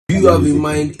you have in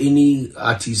mind any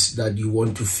artist that you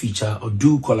want to feature or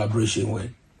do collaboration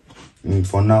with?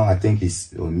 For now, I think it's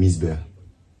MzBel.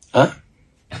 Huh?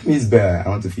 MzBel. I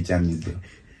want to feature MzBel.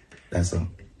 That's all.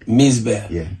 MzBel.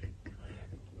 Yeah.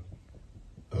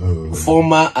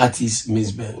 Former artist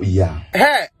MzBel. Yeah.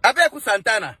 Hey, Abeiku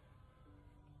Santana.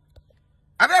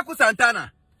 Abeiku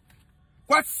Santana.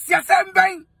 What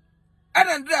siasembang?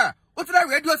 Andra, what's that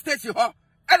radio station? Oh,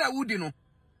 and I would know.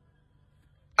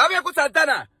 Abeiku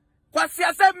Santana. What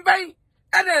siasembang?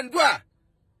 Andra,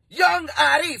 young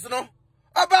artists, no.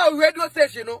 About radio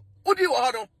station, no. Udi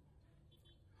wahano.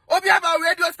 Obi about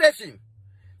radio station.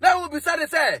 Now will be sad to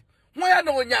say, why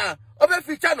no nya, obe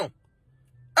feature no.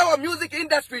 Our music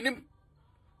industry,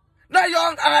 now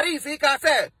young artists, he can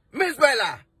say,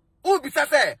 MzBel, who be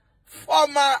say,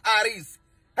 former artists.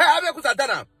 Hey, Abeiku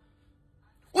Santana.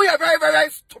 We are very, very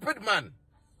stupid man.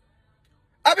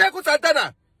 Abeiku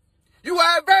Santana. You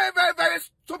are a very, very, very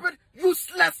stupid,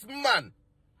 useless man.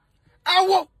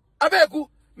 Awo, Abeiku,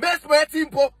 MzBel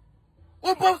Timpo.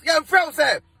 Umpo, your friend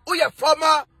said, we are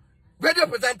former radio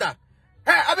presenter.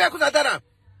 Hey, Abeiku Santana.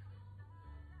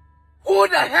 Who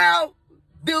the hell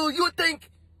do you think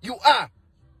you are?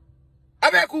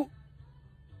 Abeiku.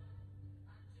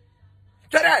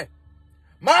 Today,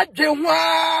 my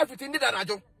Jewa with India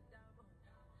Rajo.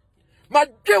 My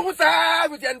Jewa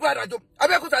with Yanguarajo.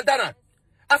 Abeiku Santana.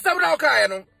 Asamra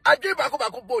Okayano. I gave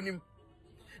Baku Bonim.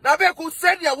 Abeiku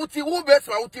said ya wuti who best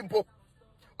my Timpo.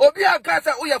 Obia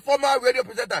Kasa, we are former radio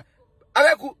presenter.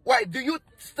 Abeiku, why do you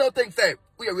still think say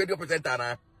we are radio presenter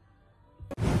now?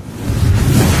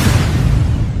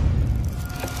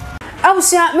 I was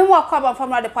saying, me walk up from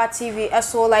the party TV,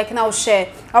 so like now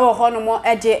share our honour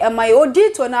eje my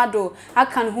odi tornado. I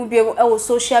can who be our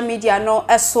social media no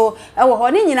so our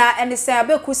honey nyina and say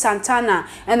Abeiku Santana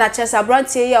and a chess a brand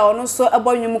ya or no so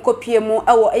about you mukopie mu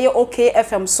our OK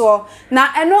FM so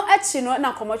na eno echi no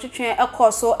na commercial train a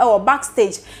course so our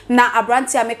backstage na a brand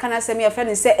ya mekana say me a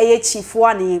friend say chief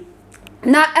one.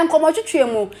 Na enkomotwetwe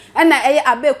mu na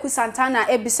Abeiku Santana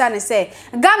ebisa ne se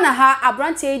Ghana ha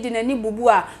abrante di nani bubu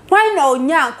a hwan na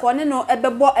onya anko ne no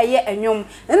ebebo enwom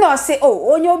na o se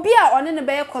onye obi a one ne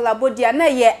be collabo dia na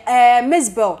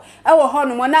MzBel wo ho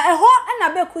no na na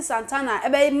Abeiku Santana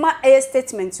ebe ma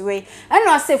statement we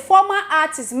na o se former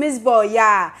artist MzBel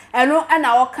ya eno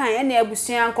na o kan na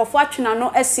abusua nkofo atwena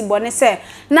no asibo ne se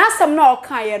na asem na o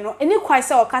kan ye no eni kwai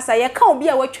se o kasa ye kan obi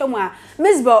a watwa mu a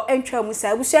MzBel entwa mu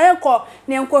sa abusua ye ko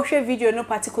ne enkohwe video no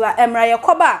particular emra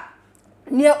yakoba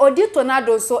ne odi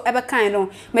tornado so ebe kan no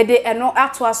me de eno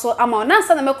ato so ama na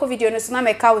nsa na meko video no so na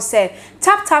meka wo say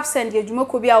tap send ye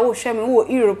dwumako bia wo hwe me wo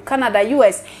Europe Canada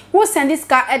US wo send this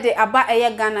car e de aba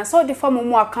Ghana so the form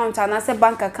mu account and say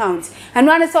bank account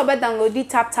eno ane so be download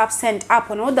tap send app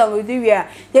no download we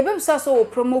ye be so wo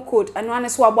promo code eno ane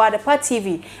so abo Adepa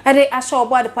TV e de asho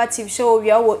abo Adepa TV show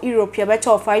we wo Europe ye be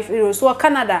cho €5 so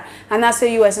Canada and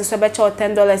say US so be cho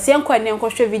 $10 ye nkwa ne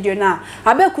nkwohwe video na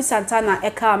Abeiku Santana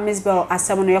e ka MzBel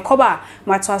Yakoba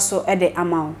matwaso ede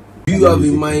amount. Do you have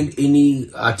in mind any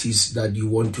artist that you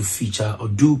want to feature or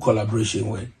do collaboration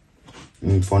with?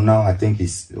 For now, I think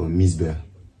it's MzBel.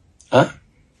 Huh?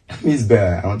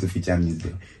 MzBel. I want to feature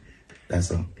MzBel.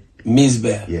 That's all.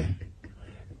 MzBel. Yeah.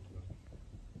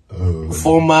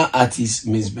 Former artist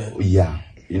MzBel. Yeah.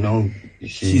 You know,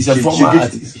 she's a former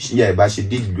artist. Yeah, but she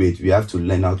did great. We have to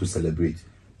learn how to celebrate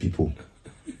people.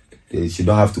 She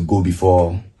don't have to go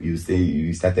before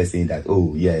you started saying that,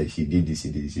 oh yeah, she did this,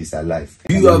 she's alive.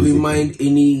 Do you have in mind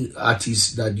any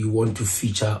artist that you want to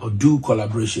feature or do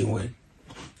collaboration with?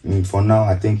 For now,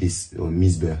 I think it's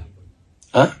MzBel.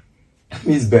 Huh?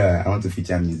 MzBel. I want to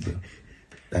feature MzBel.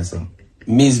 That's all.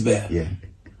 MzBel. Yeah.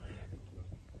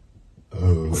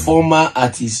 Former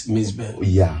artist MzBel.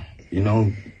 Yeah. You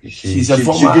know, she's a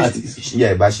former artist.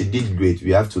 Yeah, but she did great. We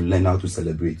have to learn how to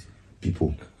celebrate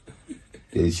people.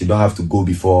 She don't have to go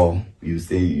before you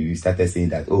started saying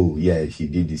that, oh yeah, she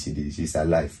did this, she's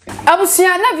alive.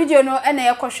 Abusia na video no ene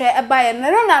yekohwe ebaye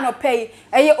no na no pay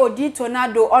eye odi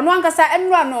tornado ono ankasa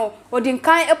enra no odi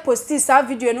nkan e posti sa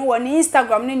video no woni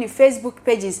Instagram ni Facebook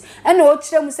pages ene o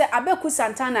kire mu se Abeiku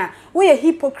Santana we ye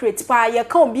hypocrite pa ye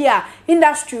kan obi a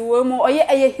industry we mu oye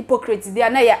eye hypocrite dia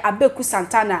na ye Abeiku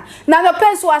Santana na no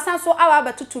pay so asan so awa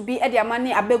betutu bi e dia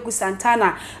mane Abeiku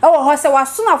Santana e wo ho se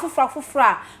waso na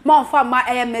fofra ma onfa ma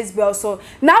eye MzBel so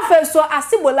na fe so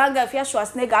asibolanga fia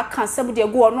Schwarzenegger kan sem de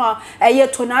go no eye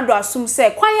tornado asum se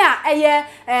kwan a eye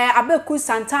Abeiku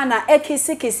Santana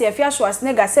ekisi fia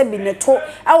Schwarzenegger se bi ne to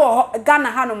ewo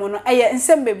Ghana hanom no eye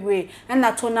nsem bebre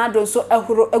na tornado so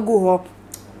ehuro egu ho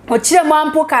Ochire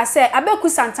mampo ka se Abeiku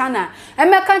Santana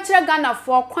emeka kire Ghana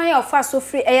for kwan ofa so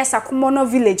free Sakumono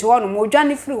village ho no mo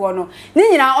dwane free ho no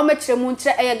ni nyina o mekire mu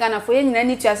nkire Ghana for ye nyina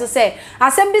ni tuase se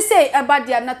asem bi se eba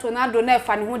dia na tornado na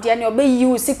efa ne ho dia ne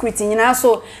obeyi secret nyina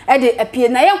so e de apie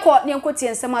na yenko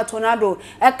tie nsem a tornado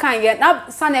e kan ye na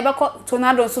sane ebeko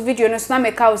tornado so video no so na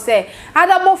meka o se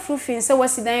adabo frufin se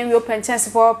wasidan we open chance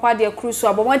for party cruise so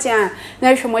abomoti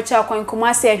na hwemo cha kwan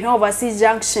kuma se ehwe overseas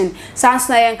junction sans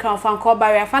na yen kan fan ko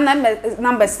barrier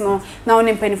numbers no na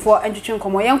onim penifo entwetwe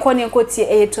nkomo yenko ne enko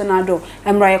tie tornado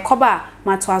emra yekoba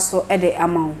mato aso ede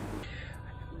amawo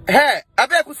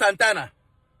Abeiku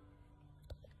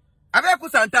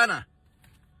Santana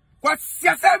kwa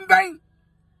siasemben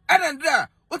enendra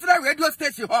utra radio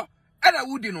station ho ena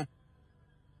wudi no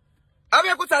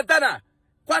Abeiku Santana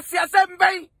kwa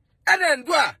siasemben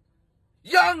enendwa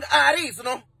young artists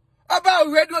no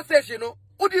about radio station no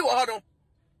udi wo ho no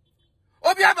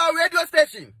obi about radio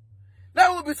station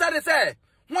now we be say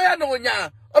moya no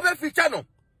nya obe feature no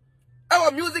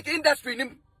our music industry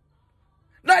nim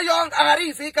na young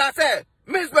artists he can say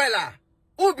MzBel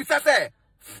who be say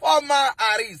former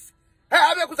artists. Hey,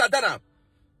 Abeiku Santana,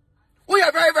 we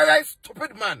are very, very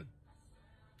stupid man.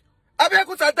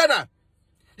 Abeiku Santana,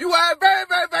 you are a very,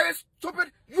 very, very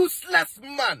stupid, useless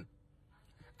man.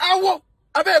 Awo,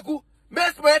 Abeiku,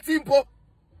 MzBel Timpo,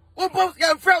 Umpo,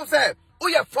 your friend say,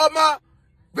 we are former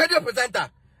radio presenter.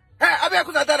 Hey,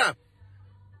 Abeiku Santana,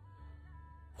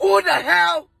 who the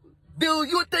hell do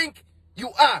you think you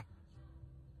are?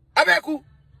 Abeiku,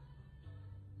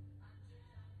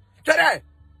 today,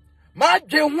 ma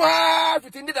jewa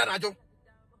fitindi da rajo.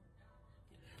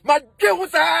 Ma jewa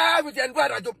sa fitindi da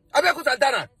rajo. Abeiku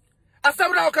Santana,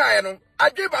 asabra okaye no,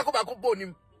 aje bako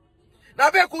bonim.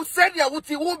 Na Abeiku send ya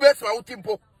wuti wu best ma wuti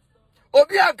mpo.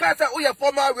 Obi akasa we a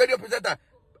former radio presenter.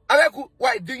 Abeiku,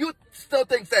 why do you still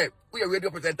think say we a radio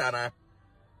presenter na?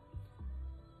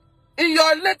 In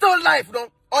your little life, no,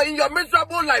 or in your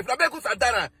miserable life, Abeiku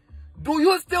Santana, do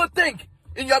you still think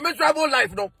in your miserable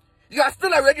life, no, you are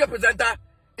still a radio presenter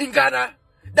in Ghana?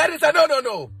 That is a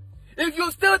no. If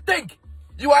you still think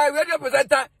you are a radio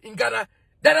presenter in Ghana,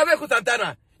 then Abeiku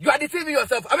Santana, you are deceiving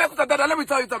yourself. Abeiku Santana, let me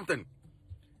tell you something.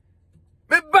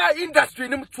 Me buy industry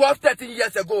 12, 13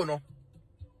 years ago, no.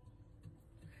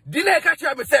 Delay catch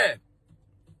me say.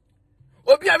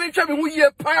 Obi amin chami hu ye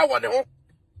power ne ho.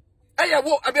 Eya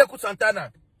wo Abeiku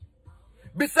Santana.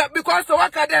 Because the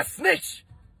worker there snitch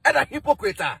and a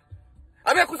hypocrite.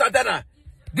 Abeiku Santana.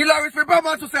 The Lawrence people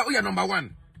want to say, oh, you're number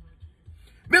one.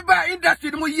 Me buy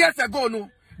industry no years ago, no.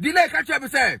 Delay catch me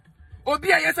say. Obi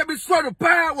yes be so to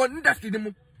power one industry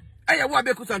no. Eya wo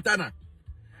Abeiku Santana.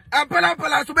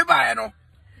 Ampala so be buy no.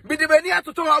 Be the many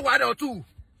to 1 or 2.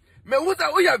 Me who say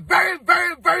we are very,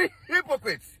 very, very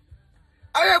hypocrite.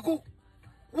 Abeiku,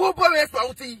 who boys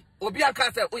pauti, Obi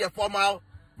aka say we are former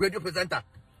radio presenter.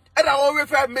 And I will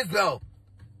refer MzBel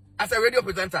as a radio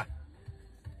presenter.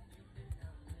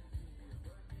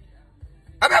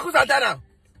 Abeiku Santana,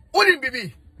 Udin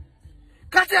Bibi,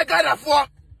 catch a Ghana for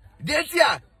the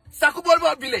NCR,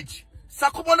 Sakumono village.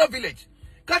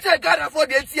 Catch a Ghana for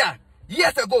the NCR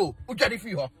years ago, Ujani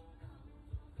Fiho.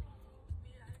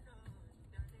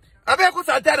 Abeiku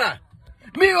Santana,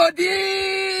 me odi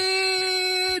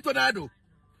tornado,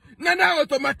 nana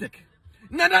automatic,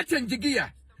 nana change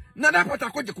gear, nana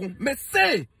potakojikum, me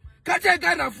say, catch a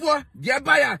Ghana for the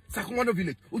Abaya Sakumono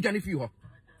village, Ujani Fiho.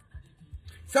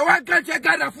 So I catch a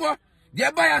Ghana for the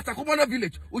Abaya Sakumono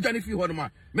village, Ujani Fiho no ma,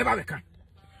 me babeka.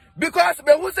 Because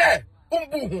me who say,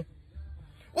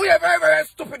 we are a very, very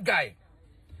stupid guy.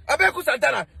 Abeiku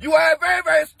Santana, you are a very,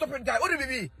 very stupid guy. What do you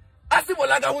mean?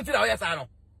 Asimolanga hunti na oyasano.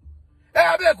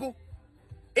 Abeiku,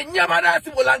 inyamana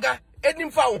asimolanga,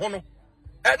 enimfa uhono.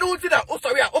 Enu hunti na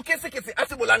usawia, okay sikisi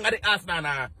asimolanga de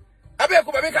asnana.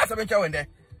 Abeiku, babeka asabencha wende.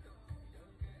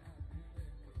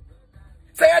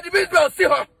 Say ya di MzBel si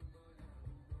ho.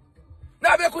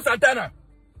 Na Abeiku Santana,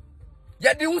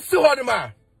 ya di usi ho ni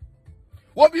ma.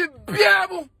 Wobi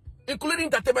biabu, including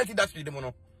entertainment industry de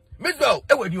mono. MzBel,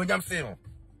 ewe di onyam se no.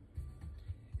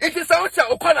 It is a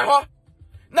okona ho.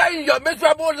 Now in your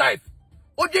miserable life,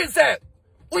 Oji say,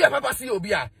 "Uya papa si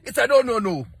obia." It's a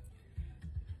no.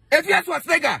 If you was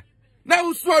nigga, now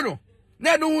uswano,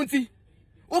 na no unti.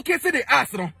 Okay, say the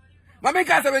ass no. Mama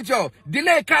ka say bencho,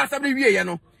 delay car somebody we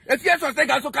no. If you was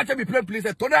nigga, so catch me play please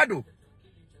a tornado.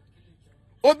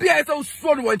 Obia is a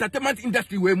uswano entertainment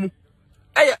industry we mu.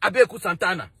 Aya Abeiku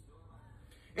Santana.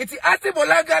 It's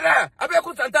Asibolanga na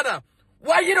Abeiku Santana.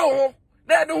 Why you know?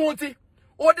 Na no unti.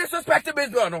 O disrespecting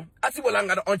MzBel no.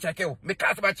 Asibolanga on check you. Me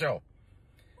cast match you.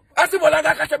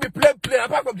 Asibolanga catch me play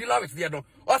apart from the lyrics there no.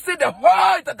 Or see the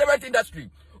whole entertainment industry.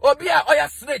 Obia oya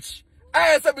snitch.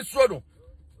 Aye se bisuro no.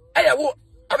 Aye wo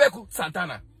Abeiku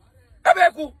Santana.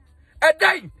 Abeiku a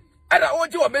day and I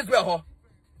want you a MzBel ho.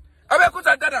 Abeiku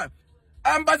Santana.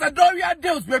 Ambassadorial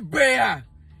deals with Bear.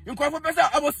 In Person,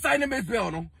 I was signing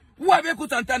MzBel no. Who Abeiku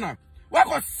Santana? What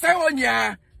was 7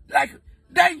 years? Like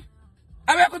day.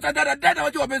 Abeiku Santana, then I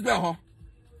want you a MzBel ho.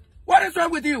 What is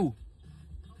wrong with you?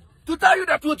 To tell you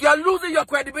the truth, you are losing your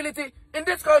credibility in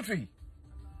this country.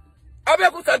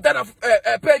 Abeiku Santana,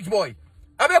 page boy.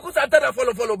 Abeiku Santana,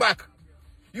 follow back.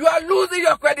 You are losing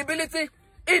your credibility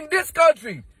in this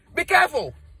country. Be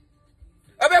careful.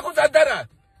 Abeiku Santana.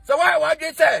 So why do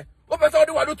you say? What person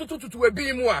do I do to a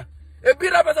be more? A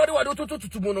bit of person do I do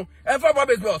to mono and for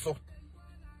MzBel also.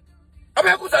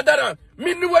 Abeiku Santana,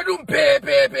 minuadum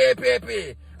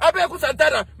pay. Abeiku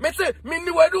Santana, me say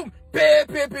minuadum pay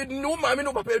no mami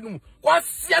no papa no. What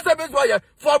siasa MzBel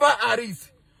former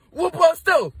Aris. Who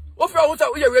still? Of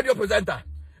your radio presenter.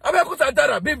 Abeiku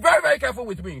Santana, be very careful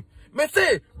with me. Me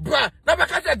say, bra, na be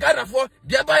catch Ghana for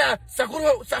the buyer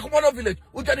Sakumono village.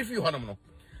 Ujani fi honam no.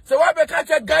 So why be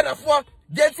catch Ghana for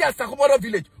the Sakumono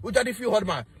village? Ujani fi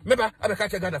honam. Remember, I be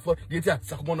catch Ghana for the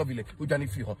Sakumono village. Ujani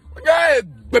fi hon. Yeah,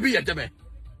 baby yenteme.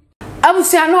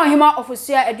 Abusia no hima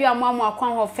ofosia eduamu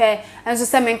akwan ho fe enso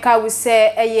se menka we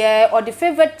say eye or the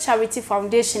favorite charity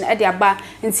foundation e de aba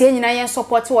nti enyina yen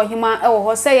support wo hima e wo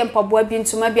ho se yen paboa bi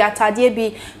ntuma bi atade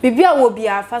bi bibia wo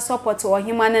bia fa support wo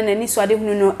hima na nani so ade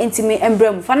hunu no ntimi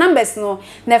embrem fa numbers no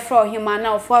na fra wo hima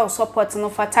na wo support no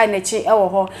fa tai na chi e wo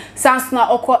ho sans na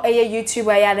okọ eye YouTube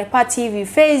ya Adepa TV,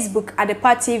 Facebook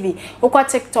Adepa TV, okọ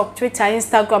TikTok, Twitter,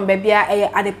 Instagram bebia eye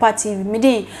Adepa TV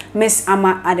midi Miss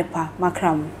Ama Adepa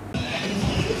Makram.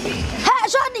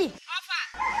 Johnny.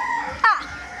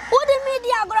 What the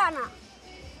media grana?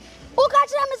 Who catch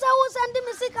them is who send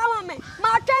me sick on me?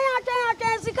 My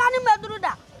train, Sikani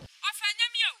Madruda.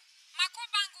 Ofanyamio,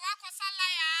 Makobango,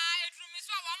 Wakosalaya,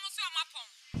 Drumiso, Wamusomapon.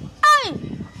 Aye,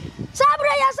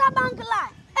 Sabra Yasa Bank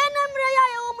line, and Emrea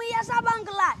Omi Yasa Bank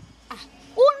line.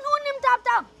 Unim tap.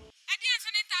 I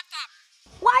didn't tap.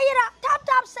 Why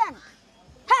tap send?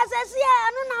 Has a sea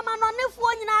and Naman on the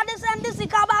phone in Addis and the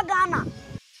Sikaba Ghana.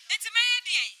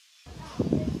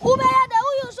 Who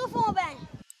use your phone?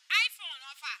 iPhone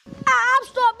offer. App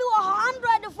Store be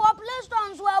 100 for Play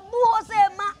Stores where Boo say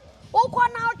ma. Who can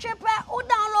now cheaper? Who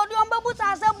download your babu's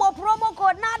as a promo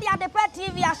code Nadia the Pet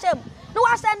TV as him. Do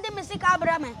I send him a sick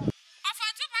abrame? Offer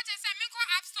 2 patches and make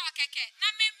App Store keke. Na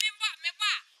me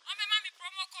on my mommy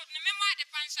promo code na me the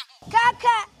pansha.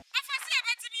 Kaka. Offer see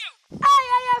about me.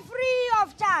 I free of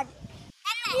charge.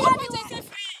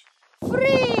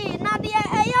 Free. Nadia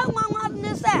a young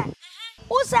man say.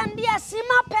 Who send the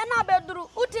Sima Pena Bedru?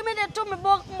 Who timid to me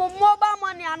mobile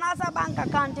money and as a bank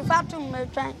account if I to me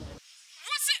train?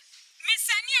 What's it? Miss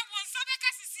Sania wants Sabeka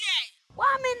CCA.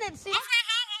 1 minute, see.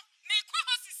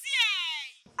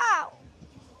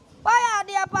 Why are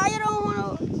the Apayro?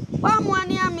 1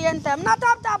 year me and them. Not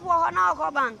tap or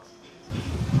now bank.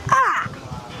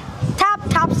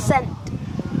 Tap send.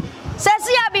 Says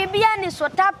here be any so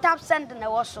tap send in the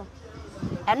wash.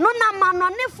 And no man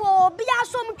on the for be a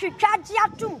some to charge ya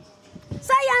too.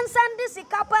 Say and send this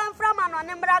couple and from an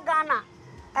on Ghana.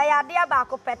 I had dear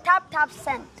back up a tap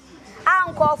send.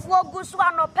 Uncle for goose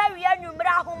one or Perry and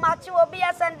Numera who match will be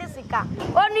a send this car.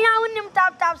 Only I win him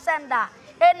tap sender.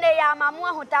 And they are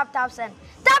Mamma who tap send.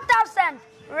 Tap send.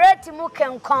 Red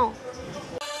Muken come.